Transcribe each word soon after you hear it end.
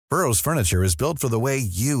Burrow's furniture is built for the way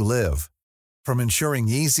you live. From ensuring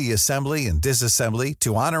easy assembly and disassembly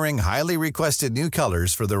to honoring highly requested new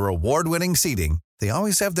colors for their award-winning seating, they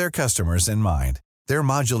always have their customers in mind. Their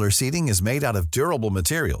modular seating is made out of durable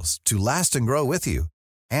materials to last and grow with you.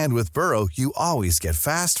 And with Burrow, you always get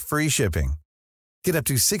fast, free shipping. Get up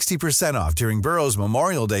to 60% off during Burrow's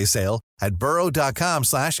Memorial Day sale at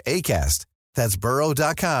burrow.com/ACAST. That's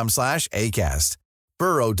burrow.com/ACAST.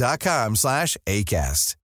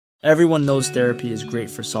 burrow.com/ACAST. Everyone knows therapy is great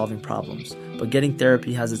for solving problems, but getting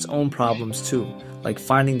therapy has its own problems too, like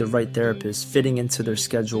finding the right therapist, fitting into their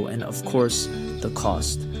schedule, and of course, the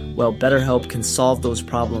cost. Well, BetterHelp can solve those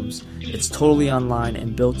problems. It's totally online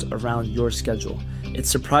and built around your schedule.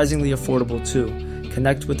 It's surprisingly affordable too.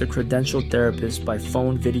 Connect with a credentialed therapist by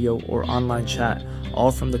phone, video, or online chat,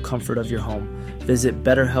 all from the comfort of your home. Visit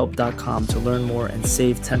BetterHelp.com to learn more and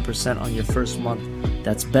save 10% on your first month.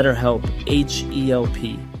 That's BetterHelp,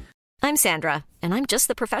 H-E-L-P. I'm Sandra, and I'm just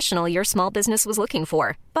the professional your small business was looking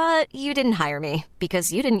for. But you didn't hire me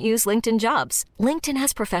because you didn't use LinkedIn Jobs. LinkedIn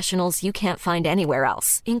has professionals you can't find anywhere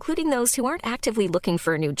else, including those who aren't actively looking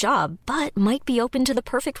for a new job, but might be open to the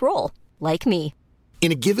perfect role, like me.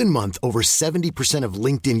 In a given month, over 70% of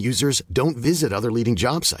LinkedIn users don't visit other leading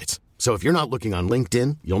job sites. So if you're not looking on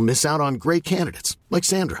LinkedIn, you'll miss out on great candidates like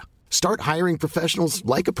Sandra. Start hiring professionals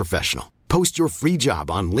like a professional. Post your free job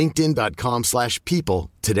on linkedin.com/people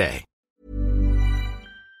today.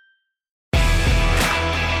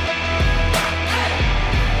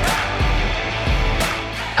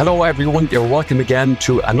 Hello everyone, you're welcome again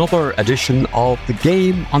to another edition of The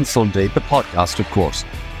Game on Sunday, the podcast of course.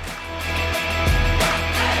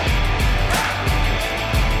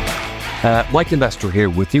 Mike Investor here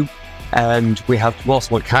with you, and we have Ross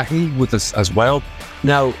Mulcahy with us as well.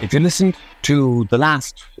 Now, if you listened to the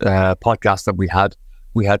last podcast that we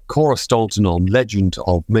had Cora Staunton on, legend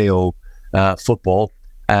of Mayo football,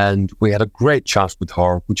 and we had a great chat with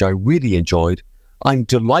her, which I really enjoyed. I'm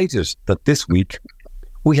delighted that this week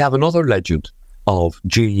we have another legend of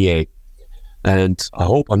GEA, and I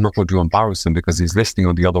hope I'm not going to embarrass him because he's listening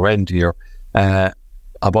on the other end here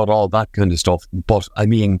about all that kind of stuff. But I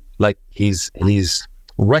mean, like his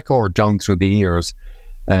record down through the years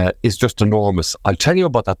is just enormous. I'll tell you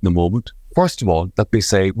about that in a moment. First of all, let me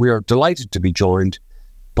say we are delighted to be joined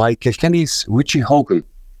by Kilkenny's Richie Hogan.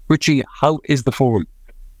 Richie, how is the form?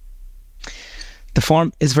 The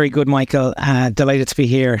form is very good, Michael. Delighted to be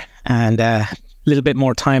here, and a little bit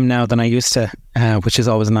more time now than I used to, which is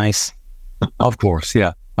always nice. Of course,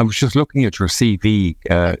 yeah. I was just looking at your CV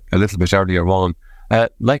a little bit earlier on.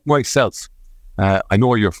 Like myself, I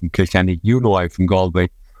know you're from Kilkenny, you know I'm from Galway,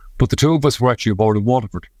 but the two of us were actually born in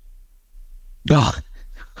Waterford. Oh,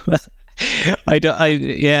 I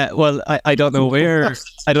don't know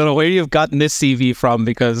where you've gotten this CV from,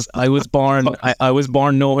 because I was born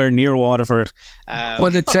nowhere near Waterford.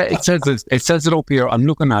 Well, it says it up here. I'm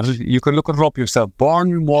looking at it. You can look it up yourself. Born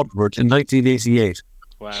in Waterford in 1988.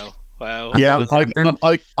 Wow. Yeah,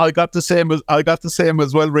 I got the same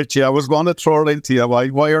as well, Richie. I was going to throw it into you.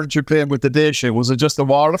 Why aren't you playing with the day shift? Was it just a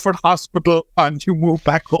Waterford hospital and you moved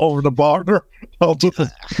back over the border?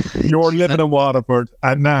 You were living in Waterford,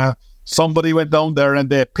 and somebody went down there and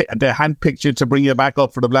they handpicked you to bring you back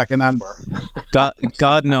up for the black and amber.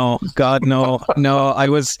 God no. No, I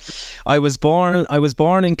was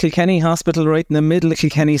born in Kilkenny Hospital, right in the middle of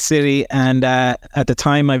Kilkenny City, and at the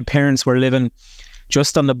time my parents were living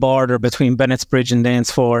just on the border between Bennett's Bridge and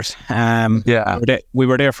Danesfort. We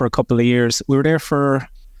were there for a couple of years. We were there for,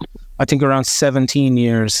 I think, around 17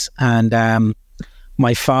 years. And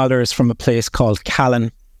my father is from a place called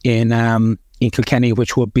Callan in Kilkenny,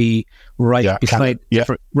 which would be right beside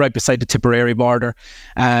the Tipperary border.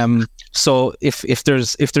 So if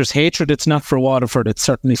there's hatred, it's not for Waterford. It's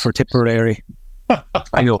certainly for Tipperary.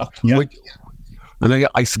 I know. Yeah. And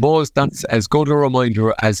I suppose that's as good a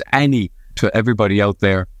reminder as any to everybody out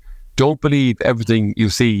there. Don't believe everything you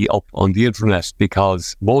see up on the internet,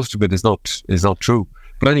 because most of it is not true.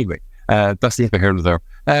 But anyway, that's neither here nor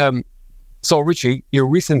there. So Richie, you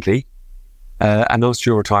recently announced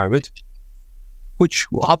your retirement, which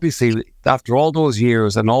obviously, after all those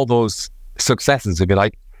years and all those successes, if you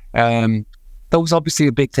like, that was obviously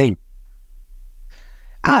a big thing.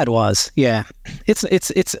 It was, yeah. It's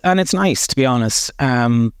nice, to be honest.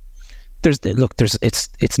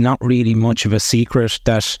 It's not really much of a secret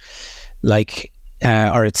that,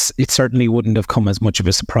 it certainly wouldn't have come as much of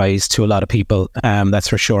a surprise to a lot of people. That's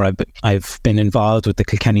for sure. I've been involved with the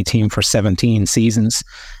Kilkenny team for 17 seasons.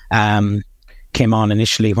 Came on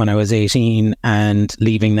initially when I was 18 and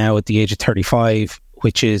leaving now at the age of 35,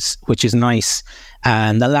 which is nice.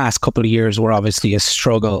 And the last couple of years were obviously a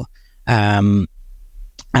struggle. And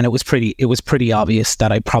it was pretty obvious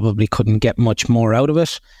that I probably couldn't get much more out of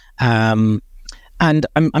it. And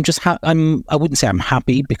I'm just I wouldn't say I'm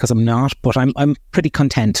happy, because I'm not, but I'm pretty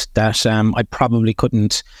content that I probably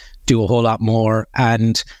couldn't do a whole lot more,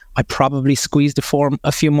 and I probably squeezed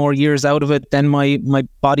a few more years out of it than my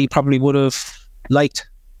body probably would have liked.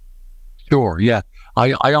 Sure, yeah.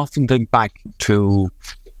 I often think back to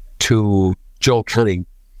Joe Canning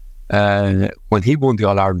when he won the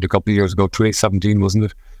All-Ireland a couple of years ago, 2017, wasn't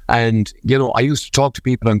it? And, I used to talk to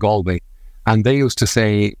people in Galway, and they used to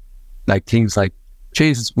say things like,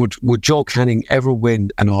 Jesus, would Joe Canning ever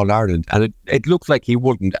win an All-Ireland? And it looked like he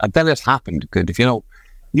wouldn't. And then it happened. And if you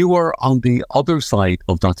were on the other side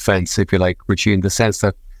of that fence, if you like, Richie, in the sense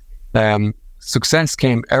that success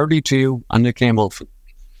came early to you and it came often.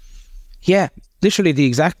 Yeah, literally the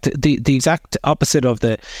exact opposite of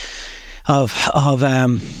the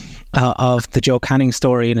Joe Canning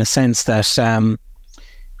story, in a sense that I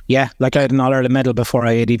had an All-Ireland medal before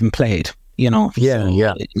I had even played. So and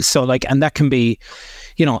that can be,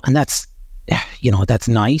 and that's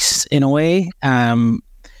nice in a way.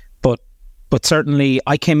 But certainly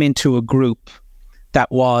I came into a group that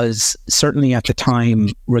was certainly at the time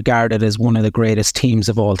regarded as one of the greatest teams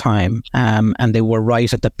of all time. And they were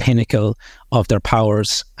right at the pinnacle of their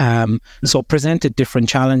powers. So it presented different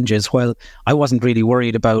challenges. Well, I wasn't really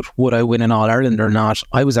worried about would I win an All-Ireland or not.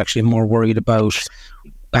 I was actually more worried about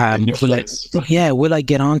will I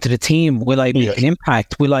get onto the team? Will I make an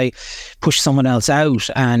impact? Will I push someone else out?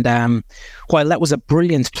 And while that was a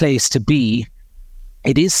brilliant place to be,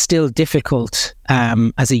 it is still difficult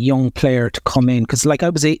as a young player to come in, because I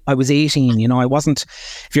was 18. I wasn't.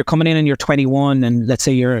 If you're coming in and you're 21, and let's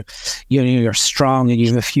say you're strong and you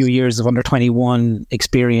have a few years of under 21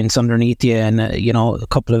 experience underneath you, and a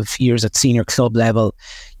couple of years at senior club level,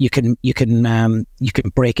 you can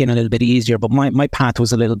break in a little bit easier. But my path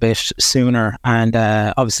was a little bit sooner, and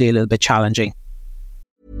obviously a little bit challenging.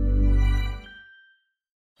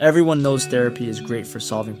 Everyone knows therapy is great for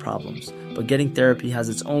solving problems, but getting therapy has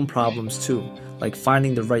its own problems too, like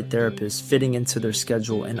finding the right therapist, fitting into their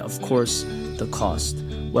schedule, and of course, the cost.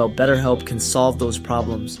 Well, BetterHelp can solve those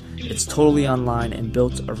problems. It's totally online and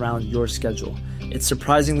built around your schedule. It's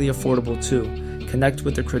surprisingly affordable too. Connect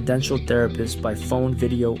with a credentialed therapist by phone,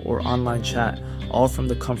 video, or online chat, all from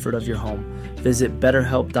the comfort of your home. Visit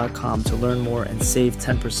BetterHelp.com to learn more and save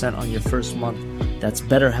 10% on your first month. That's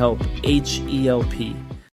BetterHelp, H-E-L-P.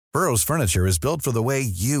 Burrow's furniture is built for the way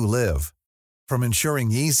you live. From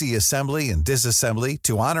ensuring easy assembly and disassembly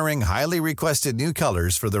to honoring highly requested new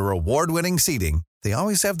colors for their award-winning seating, they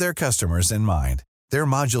always have their customers in mind. Their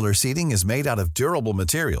modular seating is made out of durable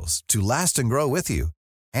materials to last and grow with you.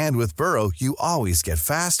 And with Burrow, you always get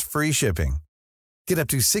fast, free shipping. Get up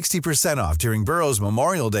to 60% off during Burrow's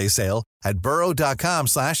Memorial Day sale at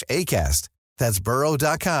burrow.com/ACAST. That's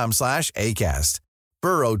burrow.com/ACAST.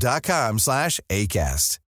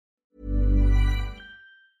 burrow.com/ACAST.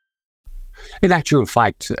 In actual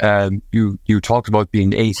fact, you talked about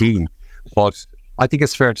being 18, but I think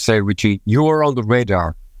it's fair to say, Richie, you were on the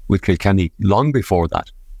radar with Kilkenny long before that.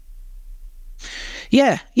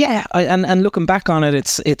 Yeah. And looking back on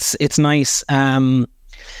it, it's nice. I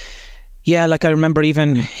remember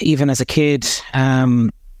even as a kid,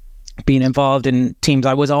 being involved in teams.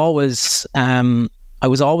 I was always kind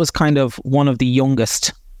of one of the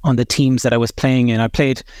youngest on the teams that I was playing in. I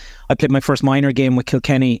played my first minor game with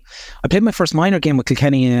Kilkenny.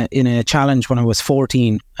 In a challenge when I was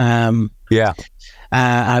 14. I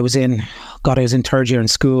was in third year in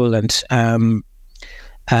school, and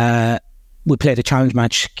we played a challenge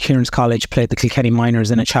match. Kieran's College played the Kilkenny Miners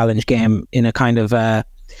in a challenge game in a kind of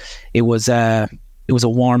it was a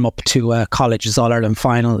warm up to a college's All-Ireland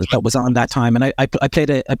final that was on that time, and I played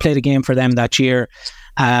a game for them that year.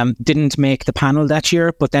 Didn't make the panel that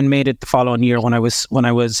year, but then made it the following year when I was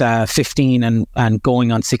 15 and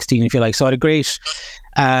going on 16, if you like. So I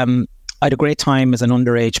had a great time as an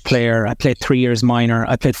underage player. I played 3 years minor.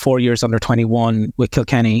 I played 4 years under 21 with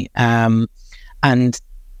Kilkenny, and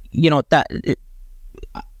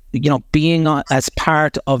being as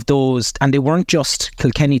part of those, and they weren't just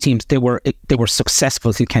Kilkenny teams, they were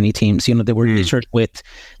successful Kilkenny teams. They were littered with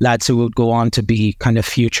lads who would go on to be kind of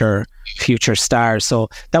future stars. So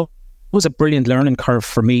that was a brilliant learning curve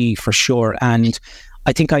for me, for sure. And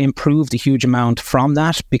I think I improved a huge amount from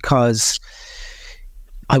that, because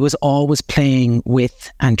I was always playing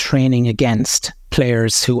with and training against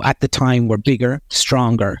players who at the time were bigger,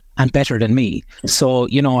 stronger and better than me. So,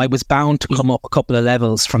 I was bound to come up a couple of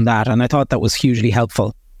levels from that, and I thought that was hugely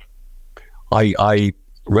helpful. I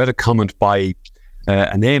read a comment by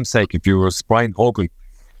a namesake of yours, Brian Hogan,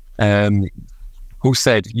 who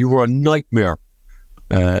said you were a nightmare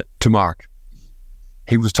to mark.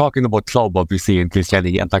 He was talking about club, obviously, in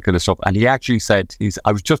Kilkenny and that kind of stuff. And he actually said,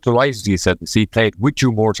 I was just delighted, he said, he played with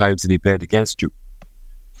you more times than he played against you.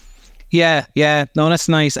 Yeah. No, that's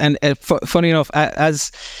nice. And funny enough,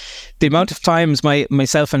 as the amount of times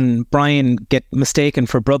myself and Brian get mistaken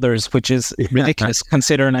for brothers, which is ridiculous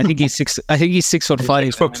considering I think he's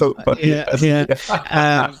 6'5". Yeah.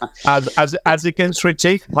 As against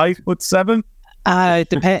Richie, 5'7".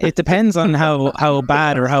 It depends on how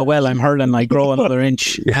bad or how well I'm hurling. I grow another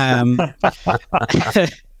inch. Our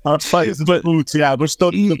size of the boots, yeah. We're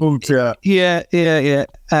studying the boots, yeah. Yeah.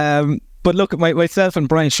 But look, myself and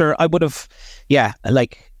Brian, sure, I would have, I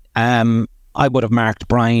would have marked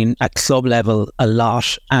Brian at club level a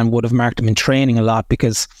lot and would have marked him in training a lot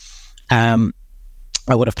because I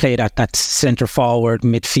would have played at that centre forward,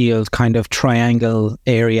 midfield kind of triangle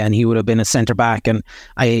area, and he would have been a centre back. And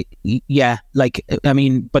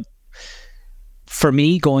but for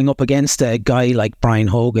me, going up against a guy like Brian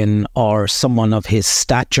Hogan or someone of his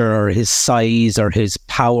stature or his size or his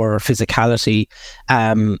power or physicality,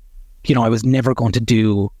 I was never going to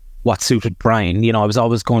do what suited Brian. I was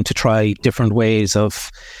always going to try different ways of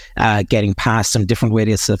getting past him, different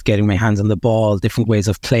ways of getting my hands on the ball, different ways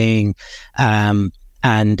of playing,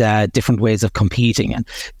 and different ways of competing. And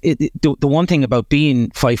the one thing about being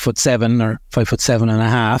 5'7" or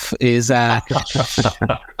 5'7.5" is I'll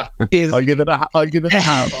give it a half. I'll give it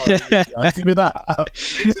that.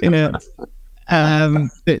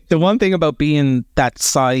 The one thing about being that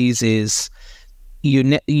size is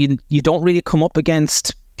you don't really come up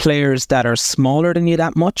against players that are smaller than you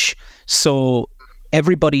that much. So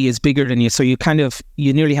everybody is bigger than you. So you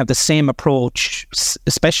nearly have the same approach,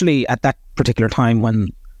 especially at that particular time when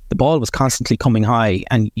the ball was constantly coming high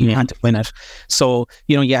and you had to win it. So,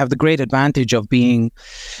 you have the great advantage of being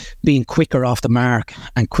quicker off the mark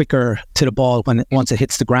and quicker to the ball once it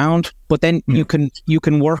hits the ground. But then you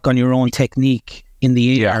can work on your own technique in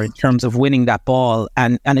the air in terms of winning that ball,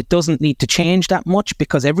 and it doesn't need to change that much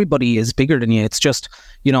because everybody is bigger than you. It's just,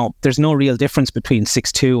 there's no real difference between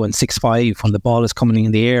 6'2" and 6'5" when the ball is coming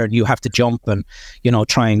in the air and you have to jump and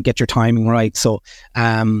try and get your timing right. So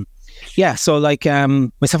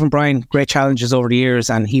myself and Brian, great challenges over the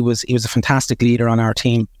years, and he was a fantastic leader on our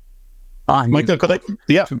team. Michael, could I?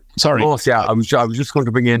 Yeah, sorry. Moss, I was just going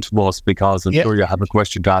to bring you into Moss because I'm sure you have a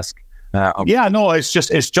question to ask.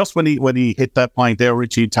 It's just when he hit that point there,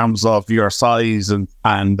 Richie, in terms of your size and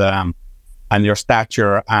your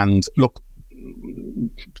stature, and look,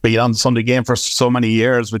 being on the Sunday game for so many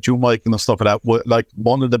years with you, Mike, and stuff like that. Like,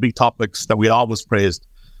 one of the big topics that we always praised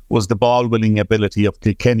was the ball winning ability of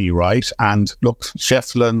Kilkenny, right? And look,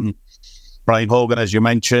 Shefflin, Brian Hogan, as you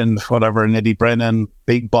mentioned, and Eddie Brennan,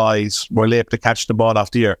 big boys, were able to catch the ball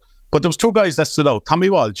off the air. But there was two guys that stood out, Tommy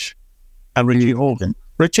Walsh and Richie Hogan.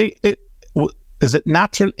 Richie, is it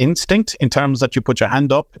natural instinct in terms that you put your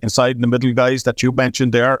hand up inside the middle guys that you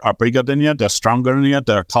mentioned there are bigger than you, they're stronger than you,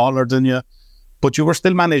 they're taller than you, but you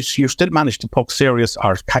still managed to poke serious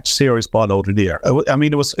or catch serious ball out of the air. I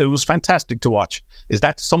mean, it was fantastic to watch. Is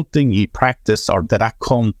that something you practice, or did that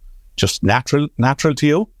come just natural to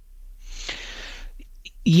you?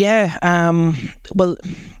 Yeah, well,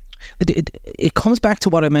 it comes back to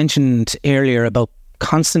what I mentioned earlier about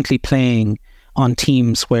constantly playing on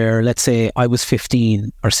teams where, let's say, I was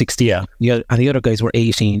 15 or 16, and the other guys were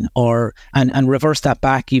 18, and reverse that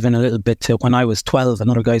back even a little bit to when I was 12 and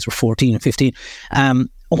other guys were 14 and 15.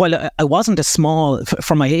 While I wasn't as small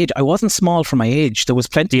for my age, I wasn't small for my age. There was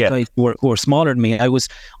plenty of guys who were smaller than me. I was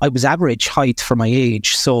average height for my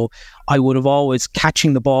age, so I would have always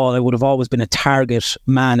catching the ball. I would have always been a target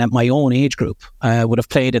man at my own age group. I would have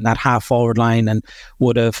played in that half forward line and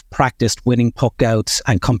would have practiced winning puck outs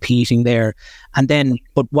and competing there. And then,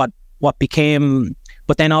 but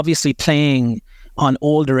then obviously playing on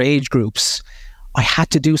older age groups, I had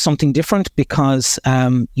to do something different because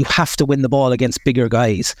you have to win the ball against bigger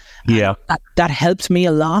guys. Yeah, that helped me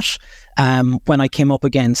a lot when I came up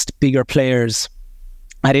against bigger players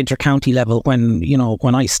at intercounty level.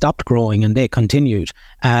 When I stopped growing and they continued,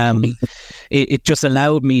 it just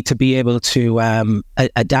allowed me to be able to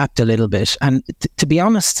adapt a little bit. And to be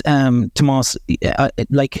honest, Tomas,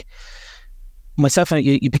 like myself,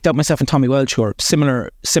 you picked up myself and Tommy Welch, who are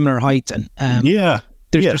similar height, and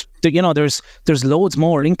There's loads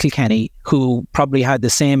more in Kilkenny who probably had the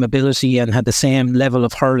same ability and had the same level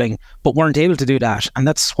of hurling, but weren't able to do that, and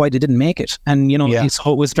that's why they didn't make it. And it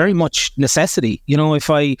was very much necessity. If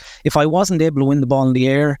I wasn't able to win the ball in the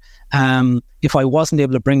air, if I wasn't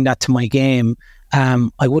able to bring that to my game,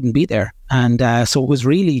 I wouldn't be there. And so it was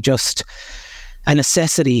really just a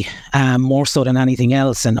necessity, more so than anything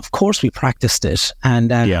else. And of course we practiced it,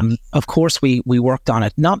 and of course we worked on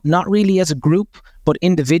it. Not really as a group, but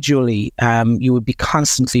individually. You would be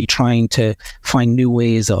constantly trying to find new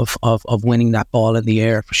ways of winning that ball in the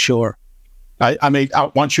air, for sure. I mean,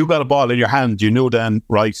 once you got a ball in your hand, you knew then,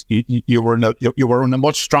 right? You were in a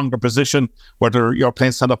much stronger position, whether you're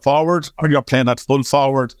playing centre forward or you're playing at full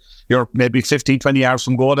forward. You're maybe 15, 20 yards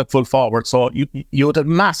from goal at full forward. So you had a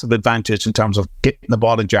massive advantage in terms of getting the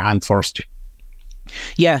ball into your hand first.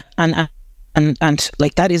 Yeah, and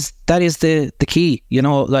like that is the key.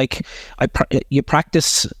 You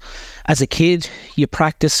practice as a kid. You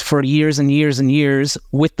practice for years and years and years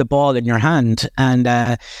with the ball in your hand, and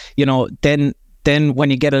then when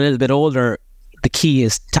you get a little bit older, the key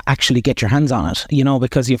is to actually get your hands on it,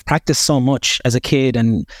 because you've practiced so much as a kid,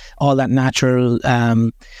 and all that natural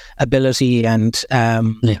ability and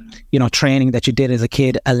training that you did as a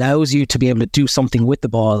kid allows you to be able to do something with the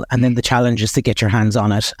ball, and then the challenge is to get your hands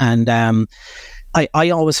on it. And I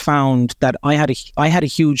always found that I had a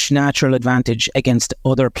huge natural advantage against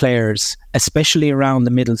other players, especially around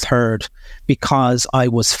the middle third, because I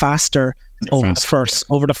was faster over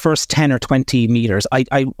the first 10 or 20 meters.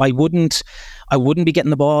 I wouldn't be getting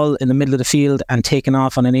the ball in the middle of the field and taking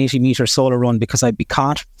off on an 80-meter solo run, because I'd be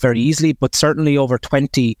caught very easily. But certainly over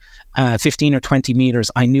 15 or 20 meters,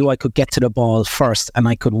 I knew I could get to the ball first and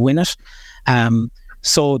I could win it.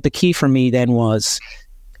 So the key for me then was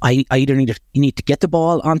I either need to get the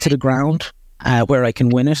ball onto the ground where I can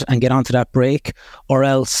win it and get onto that break, or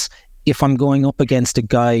else if I'm going up against a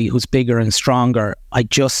guy who's bigger and stronger, I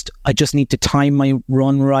just need to time my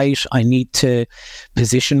run right. I need to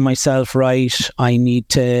position myself right. I need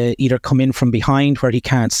to either come in from behind where he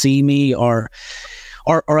can't see me, or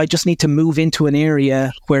I just need to move into an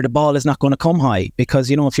area where the ball is not going to come high. Because,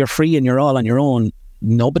 if you're free and you're all on your own,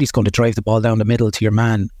 nobody's going to drive the ball down the middle to your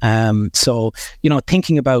man. So,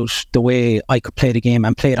 thinking about the way I could play the game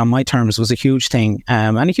and play it on my terms was a huge thing,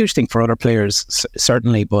 and a huge thing for other players,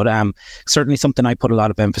 certainly, but certainly something I put a lot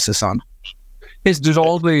of emphasis on. Isn't it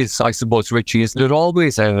always, I suppose, Richie, isn't it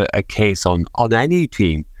always a case on any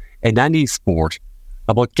team, in any sport,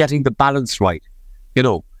 about getting the balance right?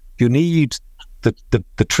 You need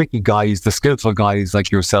the tricky guys, the skillful guys like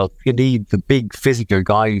yourself. You need the big physical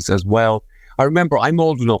guys as well. I remember, I'm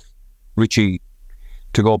old enough, Richie,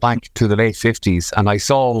 to go back to the late 50s, and I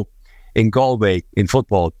saw in Galway, in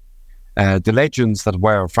football, the legends that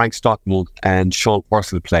were Frank Stockwell and Sean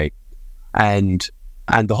Purcell play. And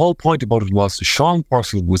the whole point about it was Sean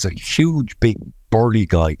Purcell was a huge, big, burly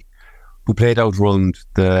guy who played out around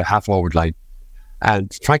the half-forward line.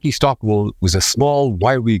 And Frankie Stockwell was a small,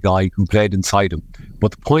 wiry guy who played inside him.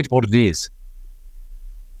 But the point about it is,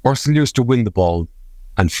 Purcell used to win the ball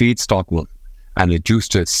and feed Stockwell, and it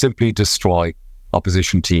used to simply destroy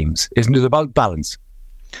opposition teams. Isn't it about balance?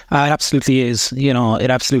 It absolutely is.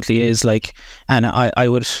 It absolutely is. And I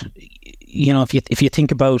would, if you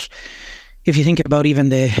think about even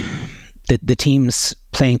the teams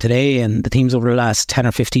playing today and the teams over the last 10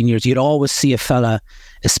 or 15 years, you'd always see a fella,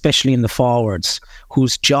 especially in the forwards,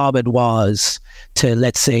 whose job it was to,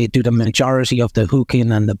 let's say, do the majority of the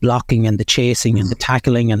hooking and the blocking and the chasing and the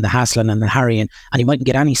tackling and the hassling and the harrying, and he mightn't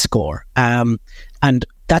get any score. And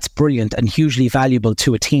that's brilliant and hugely valuable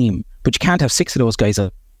to a team, but you can't have 6 of those guys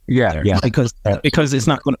up. Yeah. Because it's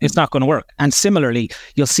not going to work. And similarly,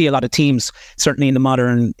 you'll see a lot of teams, certainly in the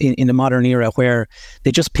modern era, where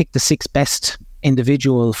they just pick the 6 best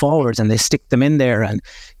individual forwards and they stick them in there, and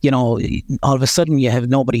all of a sudden you have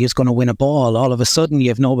nobody who's going to win a ball. All of a sudden you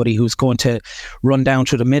have nobody who's going to run down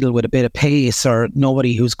through the middle with a bit of pace, or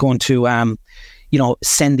nobody who's going to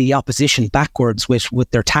send the opposition backwards with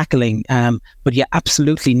their tackling. But you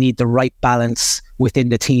absolutely need the right balance within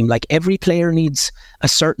the team. Like, every player needs a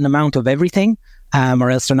certain amount of everything, or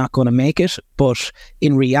else they're not going to make it. But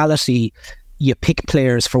in reality, you pick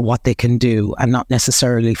players for what they can do and not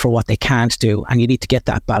necessarily for what they can't do. And you need to get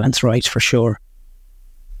that balance right, for sure.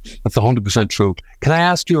 That's 100% true. Can I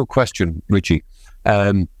ask you a question, Richie?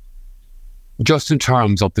 Just in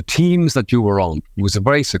terms of the teams that you were on, it was a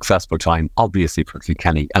very successful time, obviously, for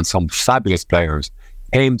Kilkenny, and some fabulous players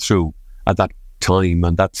came through at that time,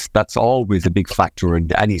 and that's always a big factor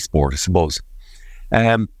in any sport, I suppose.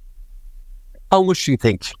 How much do you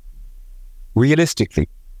think, realistically,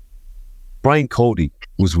 Brian Cody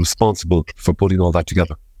was responsible for putting all that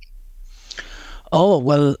together? Oh,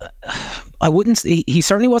 well, I wouldn't say, he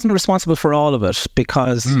certainly wasn't responsible for all of it,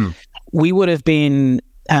 because we would have been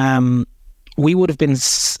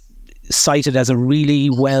cited as a really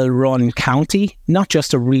well-run county, not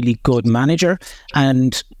just a really good manager.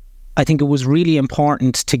 And I think it was really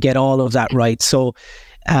important to get all of that right. So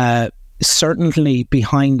certainly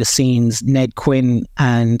behind the scenes, Ned Quinn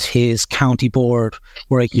and his county board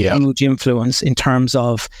were a huge influence in terms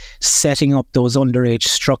of setting up those underage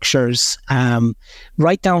structures,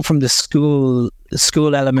 right down from the school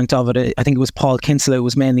element of it. I think it was Paul Kinsella who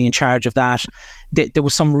was mainly in charge of that. There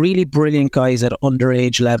were some really brilliant guys at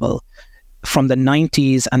underage level from the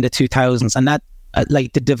 90s and the 2000s, and that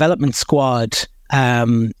like the development squad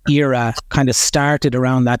era kind of started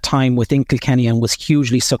around that time within Kilkenny and was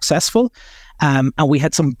hugely successful. And we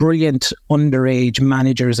had some brilliant underage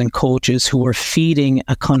managers and coaches who were feeding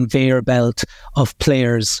a conveyor belt of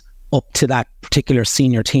players up to that particular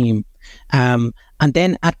senior team. And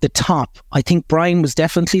then at the top, I think Brian was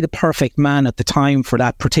definitely the perfect man at the time for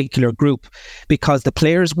that particular group, because the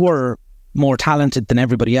players were more talented than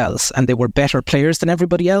everybody else and they were better players than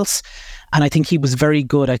everybody else. And I think he was very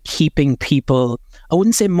good at keeping people, I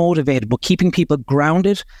wouldn't say motivated, but keeping people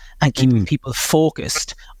grounded and keeping people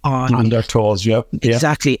focused on their toes.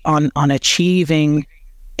 Exactly, on achieving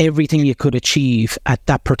everything you could achieve at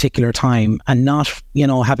that particular time, and not,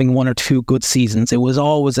 having one or two good seasons. It was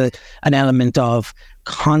always an element of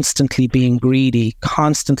constantly being greedy,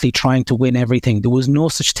 constantly trying to win everything. There was no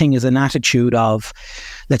such thing as an attitude of,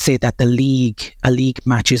 let's say, that a league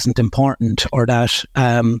match isn't important, or that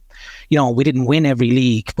we didn't win every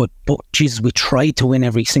league, but Jesus, we tried to win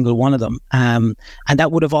every single one of them. And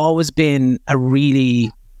that would have always been a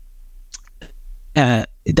really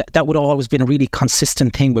that would have always been a really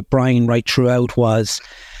consistent thing with Brian right throughout. Was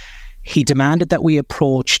he demanded that we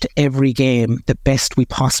approached every game the best we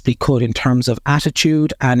possibly could in terms of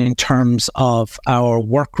attitude and in terms of our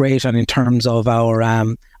work rate and in terms of our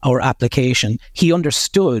application. He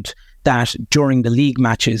understood that during the league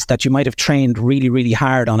matches that you might have trained really, really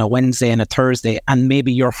hard on a Wednesday and a Thursday, and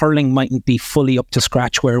maybe your hurling mightn't be fully up to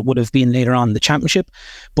scratch where it would have been later on in the championship.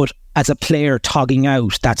 But as a player togging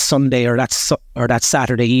out that Sunday or that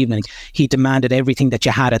Saturday evening, he demanded everything that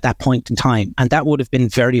you had at that point in time. And that would have been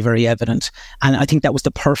very, very evident. And I think that was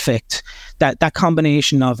the perfect, that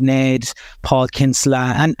combination of Ned, Paul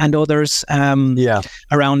Kinsella and others around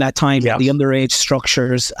that time, the underage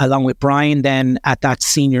structures, along with Brian then at that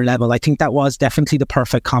senior level. I think that was definitely the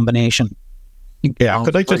perfect combination. Yeah,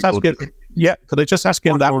 could I just ask you? Yeah, could I just ask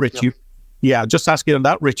you on that, Richie? Yeah, just asking on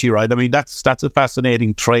that, Richie, right? I mean, that's a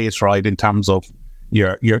fascinating trait, right, in terms of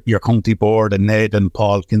your county board and Ned and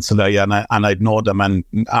Paul Kinsella, and I'd know them, and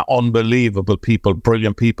unbelievable people,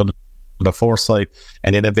 brilliant people, the foresight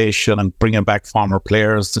and innovation and bringing back former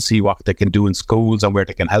players to see what they can do in schools and where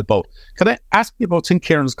they can help out. Can I ask you about St.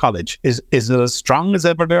 Kieran's College? Is it as strong as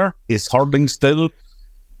ever there? Is hurling still?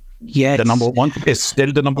 Yes. The number one is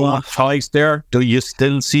still the number one choice there. Do you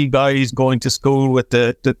still see guys going to school with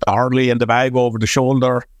the hurley and the bag over the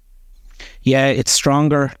shoulder? Yeah, it's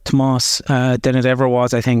stronger, Tomas, than it ever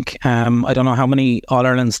was, I think. I don't know how many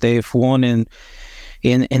All-Irelands they've won in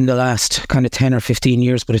the last kind of 10 or 15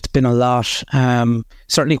 years, but it's been a lot.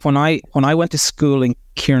 Certainly when I went to school in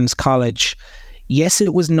Kieran's College, yes,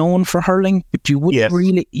 it was known for hurling, but you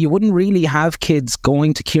wouldn't really have kids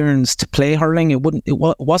going to Kieran's to play hurling. It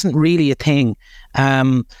wasn't really a thing.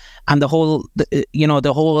 And the whole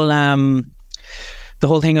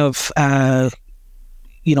thing of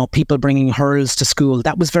people bringing hurls to school,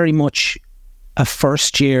 that was very much a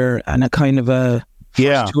first year and a kind of a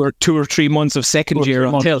two or 3 months of second year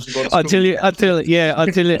until you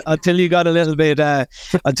got a little bit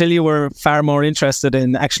until you were far more interested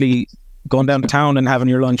in actually going downtown and having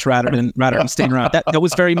your lunch rather than staying around. That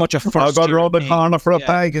was very much a first. I got around the corner for a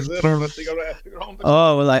peg, is it?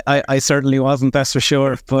 Oh well, I certainly wasn't. That's for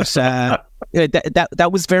sure. But that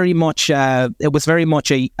was very much. It was very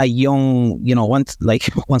much a young. Once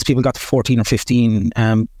people got to 14 or 15,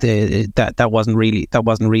 that wasn't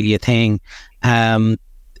really a thing.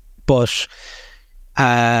 But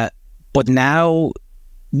now,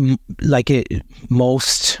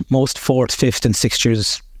 most fourth, fifth, and sixth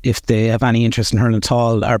years, if they have any interest in hurling at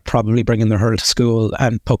all, are probably bringing their hurl to school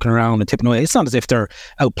and poking around and tipping away. It's not as if they're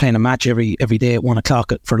out playing a match every day at 1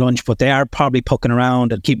 o'clock for lunch, but they are probably poking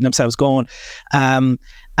around and keeping themselves going. And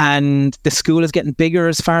the school is getting bigger,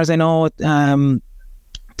 as far as I know.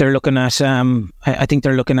 They're looking at, I think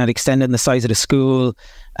they're looking at extending the size of the school.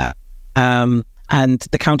 And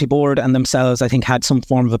the county board and themselves, I think, had some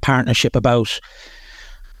form of a partnership about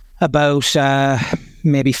about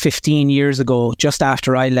maybe 15 years ago, just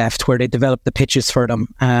after I left, where they developed the pitches for them.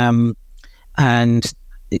 And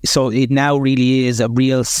so it now really is a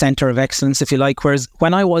real centre of excellence, if you like. Whereas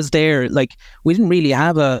when I was there, like, we didn't really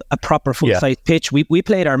have a proper full-size pitch. We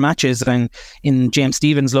played our matches in James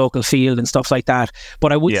Stevens' local field and stuff like that.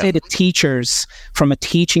 But I would say the teachers, from a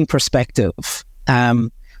teaching perspective,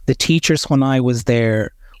 the teachers when I was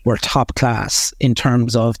there were top class in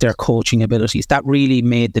terms of their coaching abilities. That really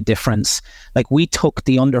made the difference. Like, we took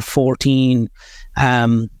the under 14,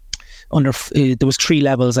 there was 3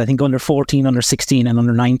 levels, I think, under 14, under 16 and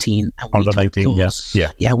under 19. Under 19, yes.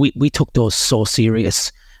 Yeah. Yeah, we took those so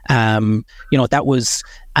serious. That was,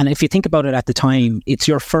 and if you think about it at the time, it's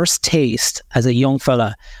your first taste as a young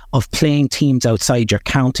fella of playing teams outside your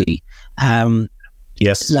county.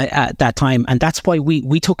 Yes, like at that time, and that's why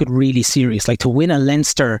we took it really serious. Like, to win a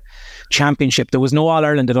Leinster championship, there was no All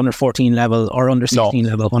Ireland at under 14 level or under 16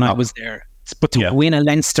 level when I was there. But to win a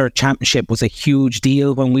Leinster championship was a huge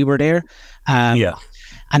deal when we were there. And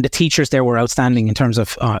the teachers there were outstanding in terms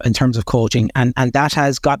of coaching, and that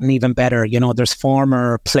has gotten even better. There's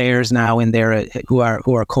former players now in there who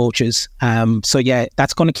are coaches. So yeah,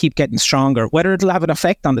 that's going to keep getting stronger. Whether it'll have an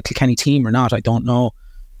effect on the Kilkenny team or not, I don't know.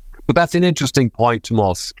 But that's an interesting point,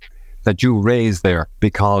 Tomas, that you raised there,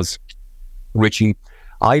 because, Richie,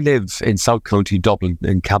 I live in South County Dublin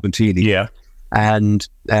in Cabinteely. Yeah. And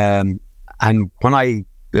when I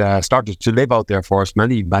started to live out there for us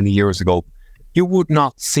many, many years ago, you would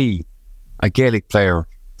not see a Gaelic player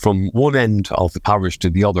from one end of the parish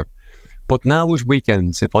to the other. But now at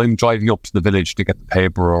weekends, if I'm driving up to the village to get the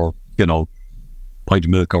paper or, pint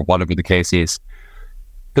of milk or whatever the case is,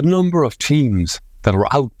 the number of teams that are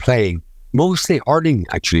out playing, mostly hurling,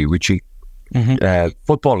 actually, Richie,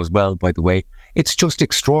 football as well, by the way, it's just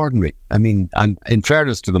extraordinary. I mean, and in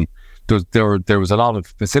fairness to them, there was a lot of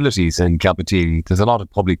facilities in Cabinteely. There's a lot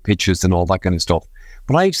of public pitches and all that kind of stuff.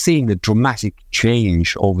 But I've seen a dramatic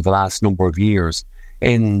change over the last number of years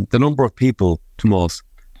in the number of people, Tomas,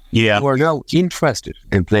 who are now interested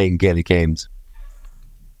in playing Gaelic games.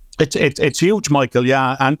 It's huge, Michael.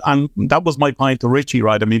 Yeah, and that was my point to Richie,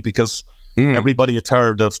 right? I mean, because everybody had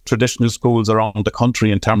heard of traditional schools around the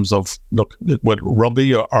country in terms of, look, with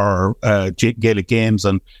rugby or Gaelic games,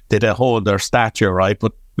 and they hold their stature, right?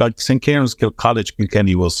 But like St. Kieran's College,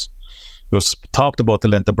 Kilkenny was talked about the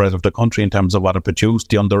length and breadth of the country in terms of what it produced,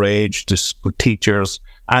 the underage, the teachers,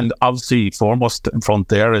 and obviously foremost in front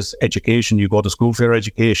there is education. You go to school for your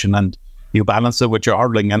education and you balance it with your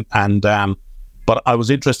hurling, but I was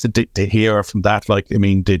interested to hear from that, like, I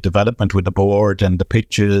mean, the development with the board and the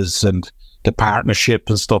pitches and the partnership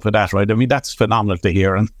and stuff like that, right? I mean, that's phenomenal to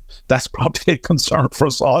hear, and that's probably a concern for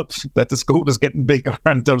us all, that the school is getting bigger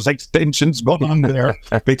and there's extensions going on there,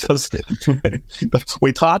 because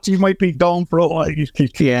we thought you might be down for a while.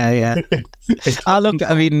 Yeah. Look,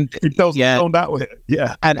 I mean, it doesn't sound that way.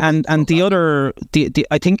 Yeah, and the other,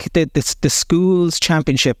 I think that the schools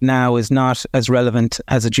championship now is not as relevant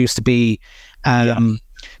as it used to be,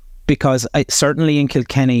 because certainly in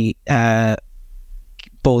Kilkenny,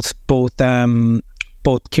 both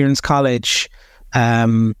Kieran's College,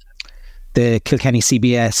 the Kilkenny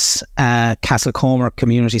CBS, Castlecomer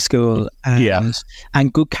Community School,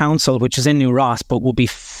 and Good Counsel, which is in New Ross, but will be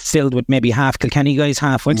filled with maybe half Kilkenny guys,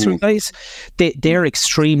 half Wexford guys. They're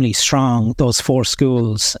extremely strong, those 4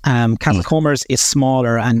 schools. Castlecomer's is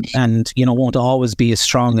smaller and won't always be as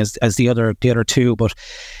strong as the other 2, but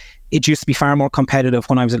it used to be far more competitive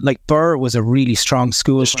when I was like Burr was a really strong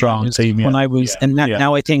school. Strong team, when I was, and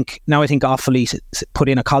now I think Offaly put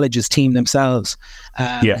in a college's team themselves.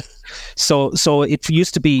 So it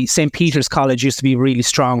used to be St. Peter's College used to be really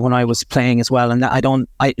strong when I was playing as well, and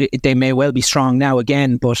they may well be strong now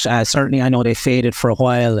again, but certainly I know they faded for a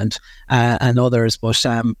while, and others,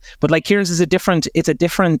 but like Kieran's is a different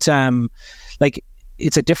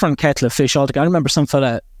kettle of fish altogether. I remember some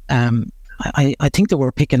fella. I think they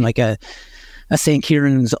were picking like a St.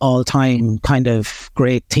 Kieran's all-time kind of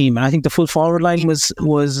great team, and I think the full forward line was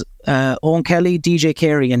Owen Kelly, DJ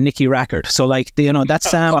Carey, and Nicky Rackard. So like that's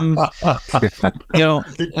Did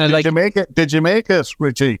you make it,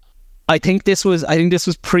 Richie? I think this was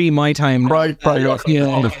pre my time. Right.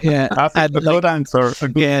 Yeah. That's a good answer.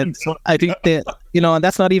 I think that and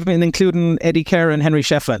that's not even including Eddie Kerr and Henry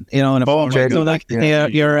Shefflin.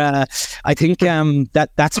 I think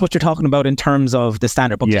that's what you're talking about in terms of the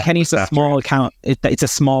standard. But Kilkenny's a small count. It's a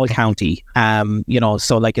small county.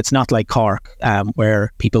 So like it's not like Cork,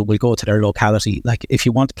 where people will go to their locality. Like if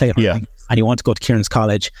you want to play hurling and you want to go to Kieran's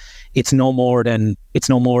College, it's no more than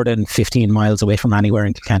 15 miles away from anywhere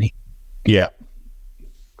in Kilkenny. Yeah.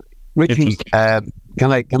 Richie, can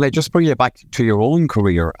I just bring you back to your own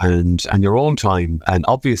career and your own time? And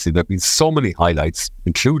obviously, there've been so many highlights,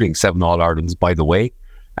 including 7 All-Irelands, by the way.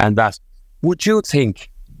 And that, would you think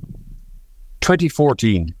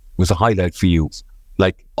 2014 was a highlight for you?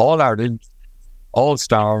 Like All-Ireland,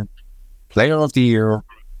 All-Star, Player of the Year,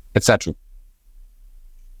 etc.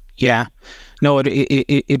 Yeah, no,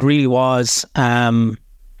 it really was. Like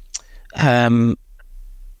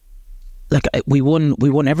we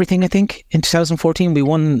won everything. I think in 2014 we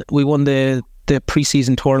won the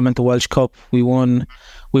pre-season tournament, the Welsh Cup. We won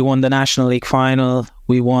the National League final.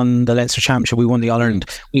 We won the Leinster Championship. We won the All Ireland.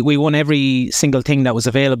 We won every single thing that was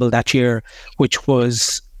available that year, which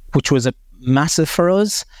was a massive for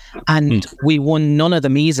us. And we won none of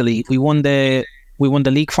them easily. We won the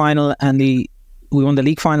league final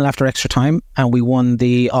after extra time, and we won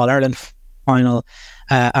the All Ireland final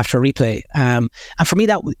after replay. And for me,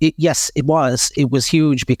 it was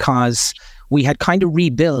huge because we had kind of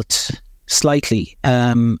rebuilt slightly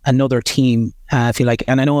another team, if you like.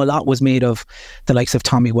 And I know a lot was made of the likes of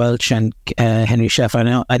Tommy Welch and Henry Sheff. I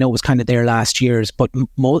know it was kind of their last years, but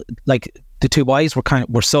the two boys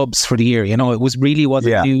were subs for the year. You know, it was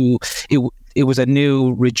it was a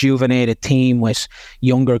new rejuvenated team with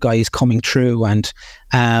younger guys coming through, and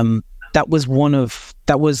that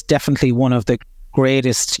was definitely one of the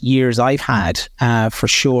greatest years I've had, for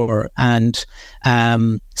sure. And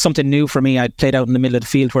something new for me. I'd played out in the middle of the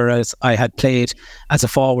field, whereas I had played as a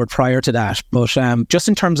forward prior to that. But just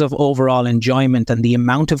in terms of overall enjoyment and the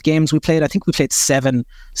amount of games we played, I think we played seven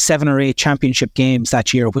or 8 championship games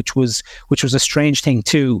that year, which was a strange thing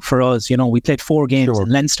too for us. You know, we played 4 games in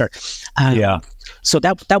Leinster. So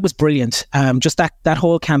that was brilliant. Just that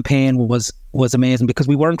whole campaign was amazing, because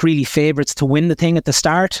we weren't really favourites to win the thing at the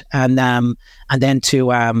start, and then to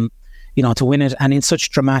win it, and in such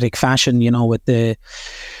dramatic fashion, you know, with the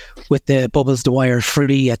Bubbles Dwyer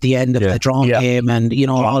free at the end of the drawn game, and you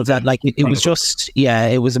know, all of that. Like it was just,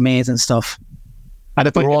 it was amazing stuff. And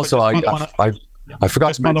if I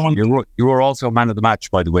forgot to mention, you were also man of the match,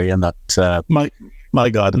 by the way, and that. My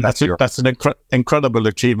God, that's an incredible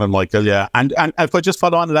achievement, Michael. Yeah, and if I just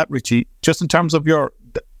follow on to that, Richie, just in terms of your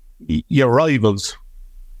rivals,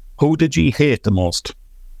 who did you hate the most?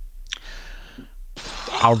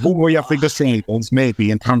 Or who were your biggest rivals,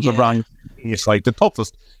 maybe, in terms of rank? It's like the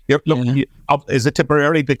toughest. Is it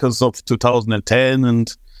Tipperary because of 2010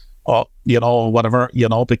 and whatever,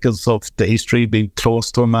 because of the history being close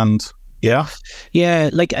to them and.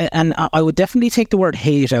 Like, and I would definitely take the word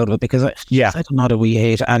hate out of it, because I don't know that we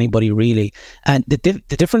hate anybody really. And the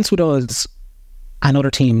difference with us and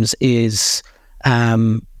other teams is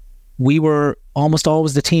we were almost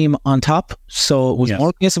always the team on top, so it was more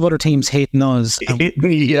a case of other teams hating us than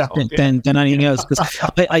anything else. Because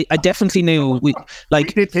I definitely knew we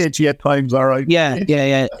did hate you at times, all right.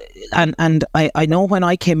 And I know when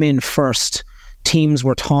I came in first, teams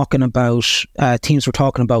were talking about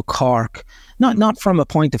Cork, not from a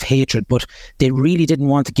point of hatred, but they really didn't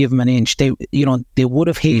want to give them an inch. They would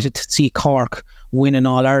have hated to see Cork win an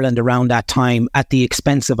All Ireland around that time at the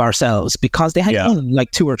expense of ourselves, because they had won like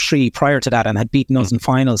 2 or 3 prior to that and had beaten us in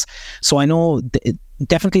finals. So I know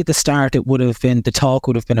definitely at the start the talk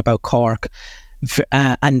would have been about Cork,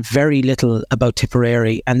 and very little about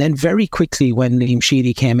Tipperary. And then very quickly, when Liam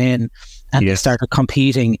Sheedy came in and they started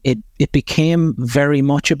competing, it became very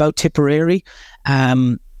much about Tipperary,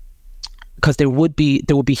 because there would be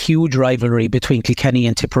huge rivalry between Kilkenny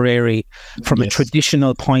and Tipperary from a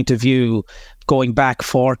traditional point of view, going back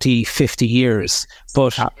 40, 50 years.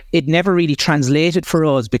 But it never really translated for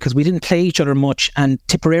us, because we didn't play each other much, and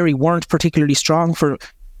Tipperary weren't particularly strong for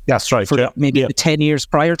maybe 10 years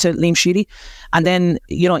prior to Liam Sheedy. And then,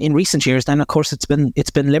 in recent years, then of course it's been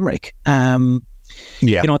Limerick. There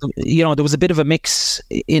was a bit of a mix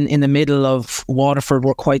in the middle of Waterford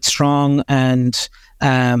were quite strong, and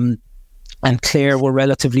Clare were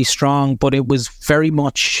relatively strong, but it was very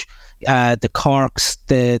much the Corks,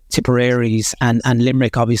 the Tipperaries, and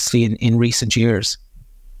Limerick, obviously in recent years.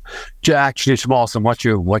 Actually, Tomas, and what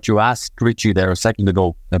you asked Richie there a second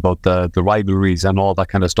ago about the rivalries and all that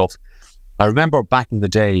kind of stuff, I remember back in the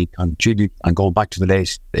day, I'm going back to the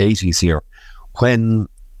late 80s here, when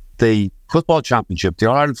the football championship, the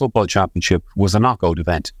All-Ireland Football Championship, was a knockout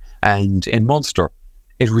event. And in Munster,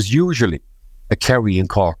 it was usually a Kerry and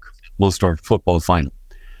Cork Munster football final.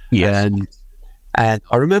 Yes. And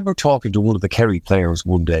I remember talking to one of the Kerry players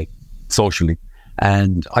one day, socially,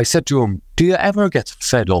 and I said to him, do you ever get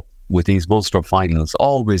fed up with these Munster finals,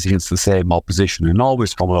 always against the same opposition and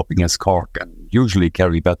always coming up against Cork, and usually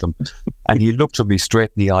Kerry bet them? And he looked at me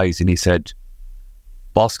straight in the eyes and he said,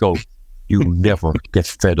 Bosco, you never get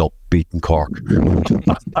fed up beating Cork.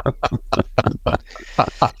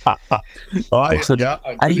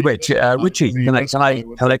 Anyway, Richie,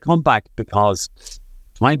 can I come back, because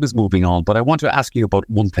time is moving on, but I want to ask you about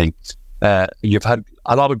one thing. You've had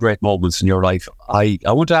a lot of great moments in your life. I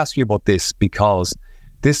want to ask you about this, because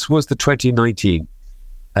this was the 2019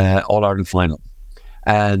 All-Ireland final,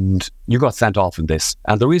 and you got sent off in this.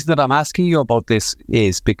 And the reason that I'm asking you about this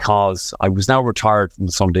is because I was now retired from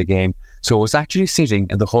the Sunday game, so I was actually sitting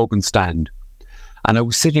in the Hogan stand, and I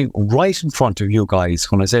was sitting right in front of you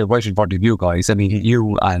guys. When I say right in front of you guys, I mean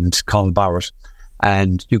you and Colin Barrett,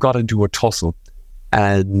 and you got into a tussle,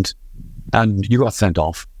 and you got sent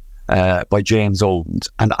off by James Owens.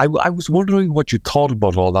 And I was wondering what you thought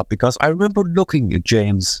about all that, because I remember looking at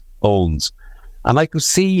James Owens, and I could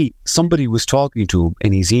see somebody was talking to him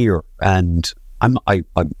in his ear. And I'm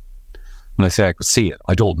when I say I could see it,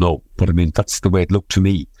 I don't know, but I mean that's the way it looked to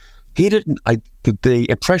me. He didn't. The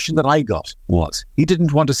impression that I got was he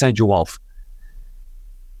didn't want to send you off.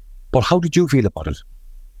 But how did you feel about it?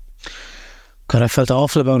 God, I felt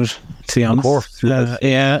awful about it, to be honest. Of course,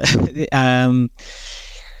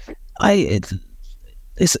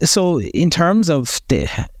 so in terms of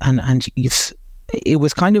it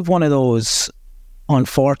was kind of one of those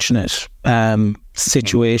unfortunate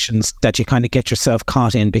situations that you kind of get yourself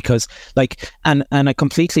caught in, because and I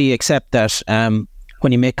completely accept that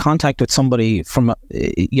when you make contact with somebody from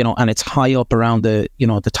and it's high up around the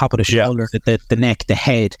the top of the shoulder, the neck, the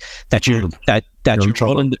head, that you're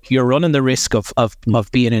running the risk of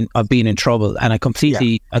being in trouble, and I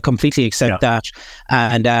completely accept that,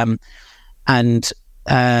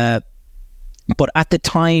 but at the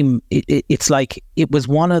time it's like it was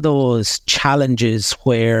one of those challenges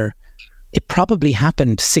where it probably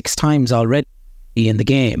happened 6 times already in the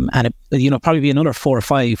game, and it probably be another 4 or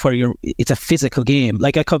 5 where it's a physical game.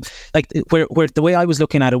 Where the way I was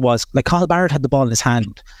looking at it was like Cathal Barrett had the ball in his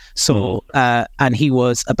hand, so and he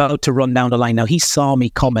was about to run down the line. Now he saw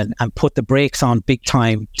me coming and put the brakes on big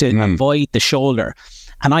time to avoid the shoulder,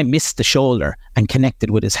 and I missed the shoulder and connected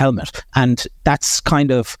with his helmet, and that's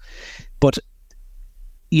kind of. But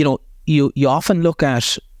you often look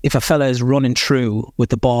at, if a fella is running through with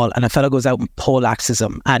the ball and a fella goes out and poleaxes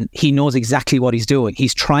him and he knows exactly what he's doing.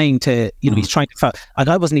 He's trying to, he's trying to foul. And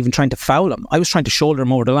I wasn't even trying to foul him. I was trying to shoulder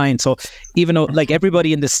him over the line. So even though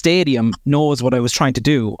everybody in the stadium knows what I was trying to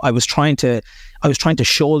do, I was trying to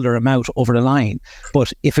shoulder him out over the line.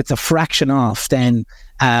 But if it's a fraction off, then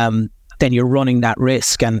you're running that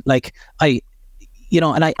risk. And I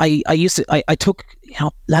took,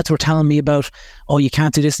 lads were telling me about, oh, you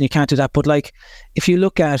can't do this and you can't do that. But if you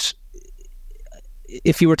look at,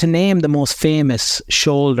 if you were to name the most famous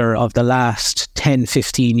shoulder of the last 10,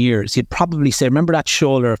 15 years, you'd probably say, remember that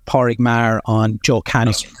shoulder of Pádraig Maher on Joe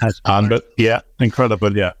Canning?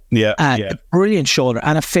 Incredible, yeah. Brilliant shoulder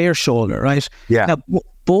and a fair shoulder, right? Yeah. Now,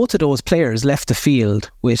 both of those players left the field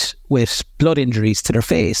with blood injuries to their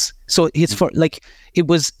face. So it's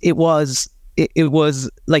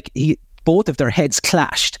both of their heads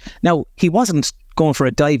clashed. Now, he wasn't going for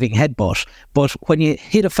a diving headbutt, but when you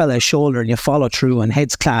hit a fella's shoulder and you follow through and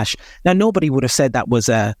heads clash, now nobody would have said that was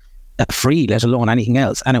a free, let alone anything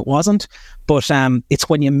else, and it wasn't. But it's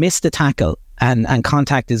when you miss the tackle and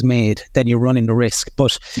contact is made, then you're running the risk.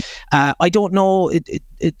 But I don't know.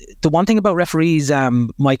 The one thing about referees,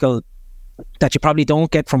 Michael, that you probably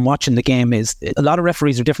don't get from watching the game is a lot of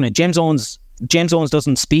referees are different. James Owens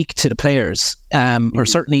doesn't speak to the players, or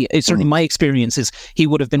certainly my experience is he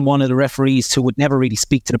would have been one of the referees who would never really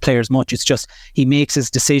speak to the players much. It's just he makes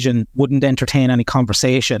his decision, wouldn't entertain any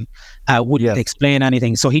conversation, wouldn't explain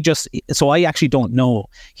anything. So I actually don't know.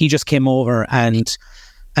 He just came over and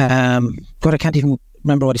God, I can't even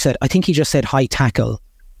remember what he said. I think he just said high tackle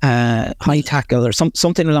or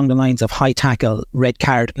something along the lines of high tackle, red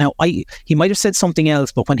card. Now he might have said something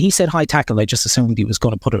else, but when he said high tackle, I just assumed he was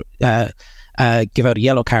going to give out a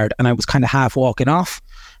yellow card, and I was kind of half walking off.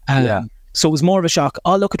 So it was more of a shock.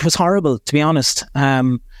 Oh, look, it was horrible, to be honest,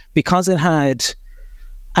 because it had.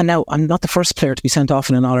 And now I'm not the first player to be sent off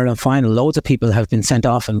in an All-Ireland final. Loads of people have been sent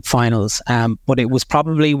off in finals, but it was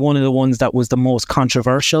probably one of the ones that was the most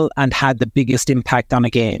controversial and had the biggest impact on a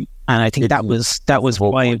game. And I think that was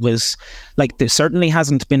why it was there certainly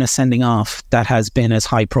hasn't been a sending off that has been as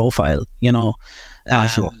high profile, Sure.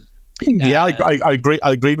 I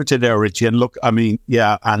agree with you there, Richie. And look, I mean,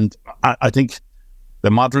 and I think the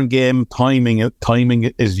modern game timing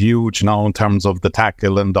is huge now in terms of the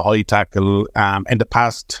tackle and the high tackle. In the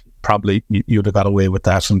past, probably you'd have got away with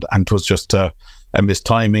that, and it was just a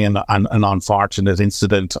mistiming and an unfortunate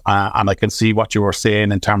incident. And I can see what you were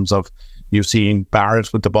saying in terms of You've seen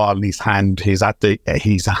Barrett with the ball in his hand. He's on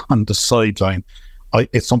the sideline.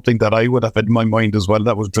 It's something that I would have in my mind as well.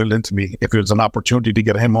 That was drilled into me. If there's an opportunity to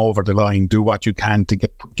get him over the line, do what you can to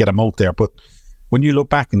get him out there. But when you look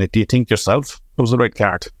back on it, do you think yourself it was the right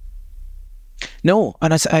card? No,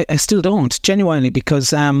 and I still don't, genuinely,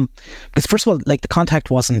 because first of all, like, the contact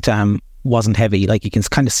wasn't heavy. Like, you can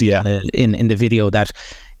kind of see in the video that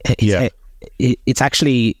it's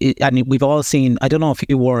actually, and we've all seen, I don't know if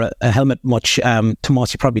you wore a helmet much,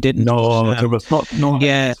 Tomas, you probably didn't. No, there was not. No.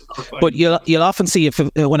 Yeah, but you'll often see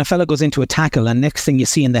when a fella goes into a tackle, and next thing you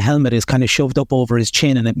see in the helmet is kind of shoved up over his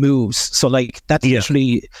chin and it moves. So, like, that's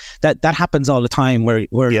literally, that happens all the time where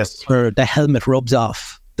the helmet rubs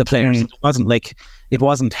off the players. It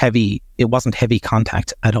wasn't heavy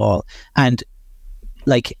contact at all. And,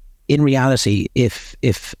 like, in reality, if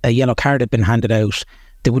a yellow card had been handed out,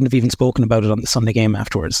 they wouldn't have even spoken about it on the Sunday game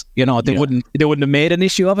afterwards. You know, they wouldn't have made an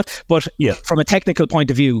issue of it. But from a technical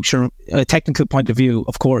point of view,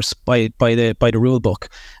 of course, by the rule book,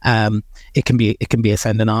 it can be a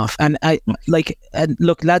sending off. And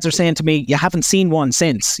look, lads are saying to me, you haven't seen one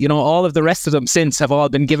since. You know, all of the rest of them since have all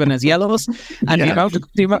been given as yellows. And the amount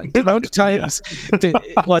of times,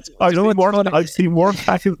 I've seen worse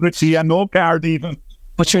tackles, Richie, and no card even.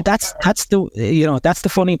 But sure, that's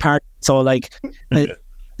the funny part. So, like,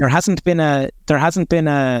 there hasn't been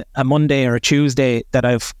a Monday or a Tuesday that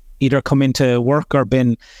I've either come into work or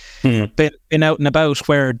been out and about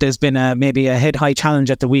where there's been maybe a head high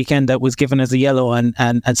challenge at the weekend that was given as a yellow, and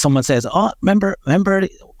someone says, "Oh, remember,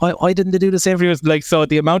 why didn't they do this every year?" Like, so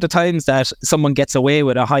the amount of times that someone gets away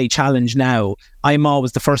with a high challenge now, I'm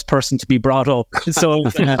always the first person to be brought up. So,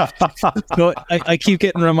 so I keep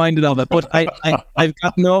getting reminded of it. But I've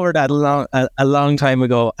gotten over that a long time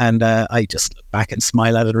ago, and I just look back and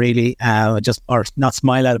smile at it, really. Or not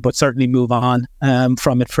smile at it, but certainly move on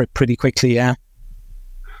from it pretty quickly. Yeah.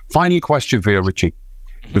 Final question for you, Richie,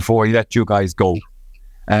 before I let you guys go.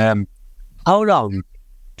 How long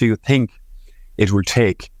do you think it will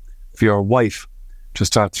take for your wife to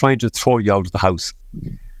start trying to throw you out of the house?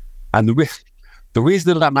 And the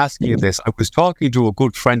reason that I'm asking you this, I was talking to a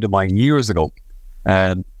good friend of mine years ago.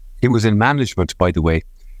 He was in management, by the way,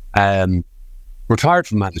 retired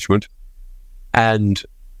from management. And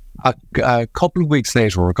a couple of weeks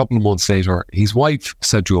later, or a couple of months later, his wife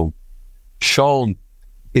said to him, "Sean,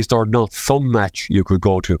 is there not some match you could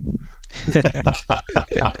go to?"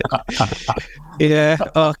 Yeah.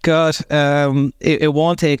 Oh God. It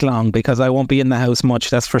won't take long because I won't be in the house much.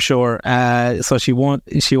 That's for sure. So she won't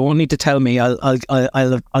need to tell me. I'll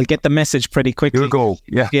get the message pretty quickly. You'll go.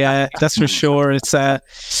 Yeah. Yeah. That's for sure. It's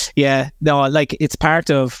yeah. No. Like, it's part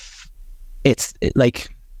of. It's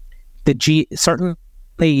like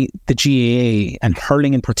certainly the GAA and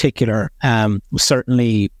hurling in particular was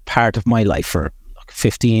certainly part of my life for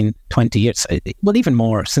 15, 20 years, well, even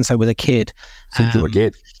more, since I was a kid. Since you were a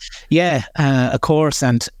kid? Yeah, of course.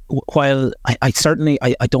 And while I certainly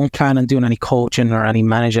don't plan on doing any coaching or any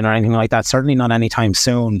managing or anything like that, certainly not anytime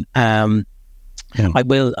soon. I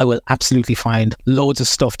will absolutely find loads of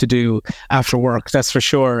stuff to do after work, that's for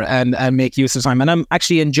sure, and make use of time. And I'm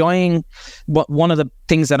actually enjoying one of the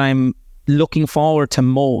things that I'm looking forward to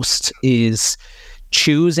most is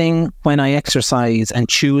choosing when I exercise and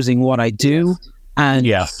choosing what I do. And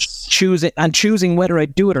choosing whether I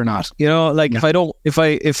do it or not. You know, like, if I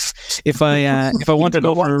want to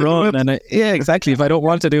go for a run, and if I don't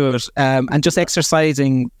want to do it, and just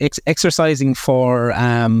exercising for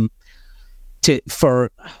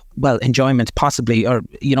enjoyment possibly, or,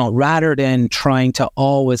 you know, rather than trying to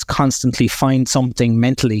always constantly find something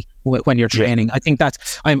mentally when you're training. I think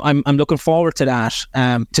that's I'm looking forward to that,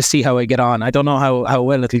 to see how I get on. I don't know how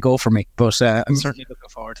well it'll go for me, but I'm certainly looking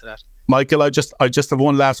forward to that. Michael, I just have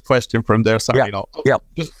one last question from there. Sorry,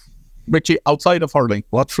 just, Richie, outside of hurling,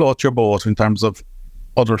 what floats your boat in terms of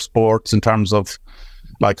other sports? In terms of,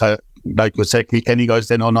 like we say, any guys,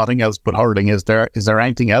 they know nothing else but hurling. Is there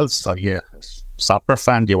anything else? Are you a soccer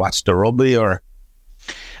fan? Do you watch the rugby or?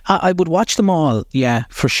 I would watch them all, yeah,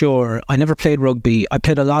 for sure. I never played rugby. I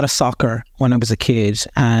played a lot of soccer when I was a kid,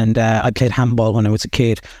 and I played handball when I was a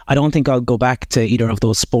kid. I don't think I'll go back to either of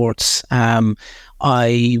those sports.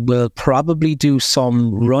 I will probably do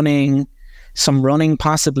some running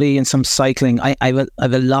possibly, and some cycling. I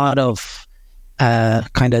have a lot of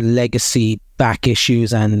kind of legacy back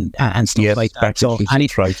issues and stuff like that. So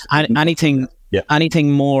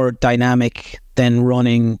anything more dynamic than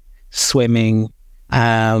running, swimming,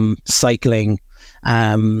 cycling,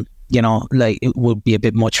 you know, like, it would be a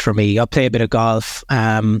bit much for me. I'll play a bit of golf,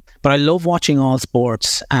 but I love watching all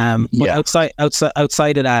sports. But outside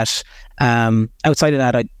of that,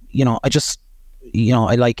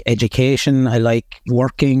 I like education, I like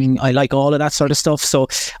working, I like all of that sort of stuff. So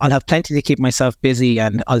I'll have plenty to keep myself busy,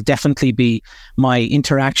 and I'll definitely my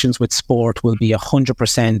interactions with sport will be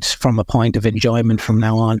 100% from a point of enjoyment from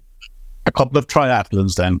now on. A couple of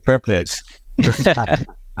triathlons then, fair play.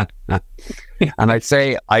 And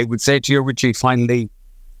I would say to you, Richie, finally,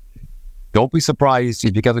 don't be surprised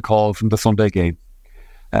if you get a call from the Sunday game.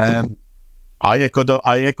 I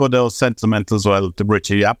echo those sentiments as well, to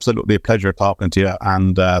Richie. Absolutely a pleasure talking to you,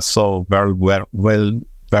 and so very well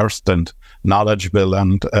versed and knowledgeable,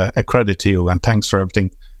 and a credit to you, and thanks for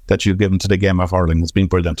everything that you've given to the game of hurling. It's been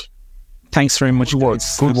brilliant. Thanks very much.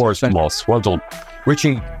 Good words from us. Well done.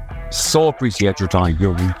 Richie, so appreciate your time.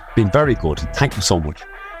 You've been very good. Thank you so much.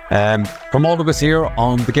 From all of us here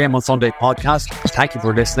on the Game on Sunday podcast, thank you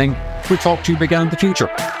for listening. We'll talk to you again in the future.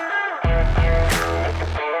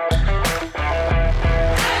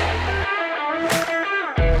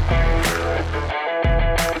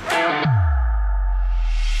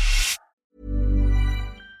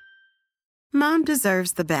 Mom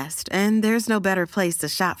deserves the best, and there's no better place to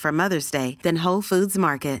shop for Mother's Day than Whole Foods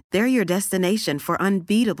Market. They're your destination for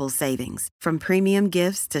unbeatable savings, from premium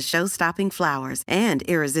gifts to show-stopping flowers and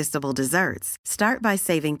irresistible desserts. Start by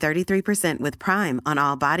saving 33% with Prime on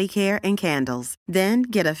all body care and candles. Then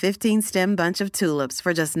get a 15-stem bunch of tulips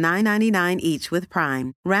for just $9.99 each with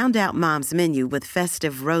Prime. Round out Mom's menu with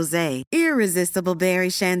festive rosé, irresistible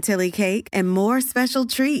berry chantilly cake, and more special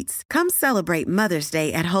treats. Come celebrate Mother's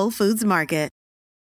Day at Whole Foods Market.